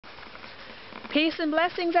Peace and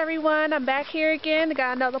blessings, everyone. I'm back here again. I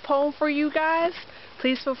got another poem for you guys.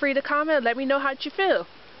 Please feel free to comment and let me know how you feel.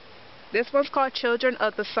 This one's called Children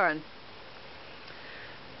of the Sun.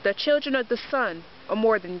 The children of the sun are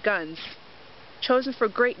more than guns, chosen for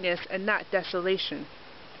greatness and not desolation.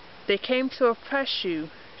 They came to oppress you,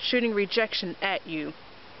 shooting rejection at you,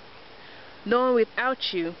 knowing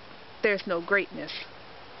without you there's no greatness.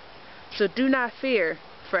 So do not fear,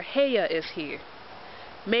 for Haya is here,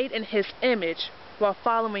 made in his image while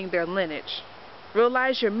following their lineage.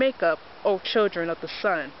 Realize your makeup, O children of the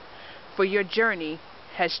sun, for your journey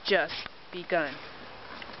has just begun.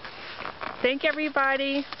 Thank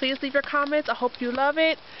everybody. Please leave your comments. I hope you love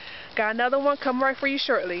it. Got another one coming right for you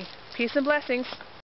shortly. Peace and blessings.